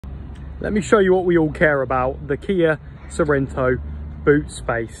let me show you what we all care about, the Kia Sorento boot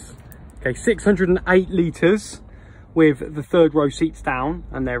space. Okay, 608 litres with the third row seats down,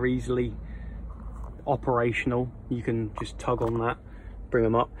 and they're easily operational. You can just tug on that, bring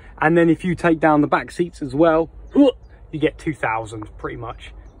them up. And then if you take down the back seats as well, you get 2,000 pretty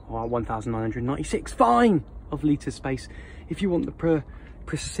much, or 1,996 fine of litre space. If you want the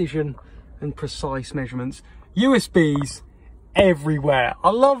precision and precise measurements, USBs everywhere. I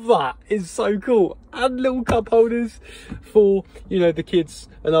love that. It's so cool. And little cup holders for, you know, the kids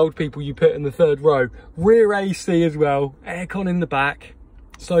and old people you put in the third row. Rear AC as well, aircon in the back.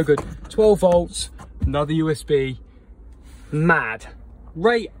 So good. 12 volts, another USB. Mad.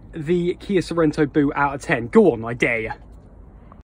 Rate the Kia Sorento boot out of 10. Go on, I dare you.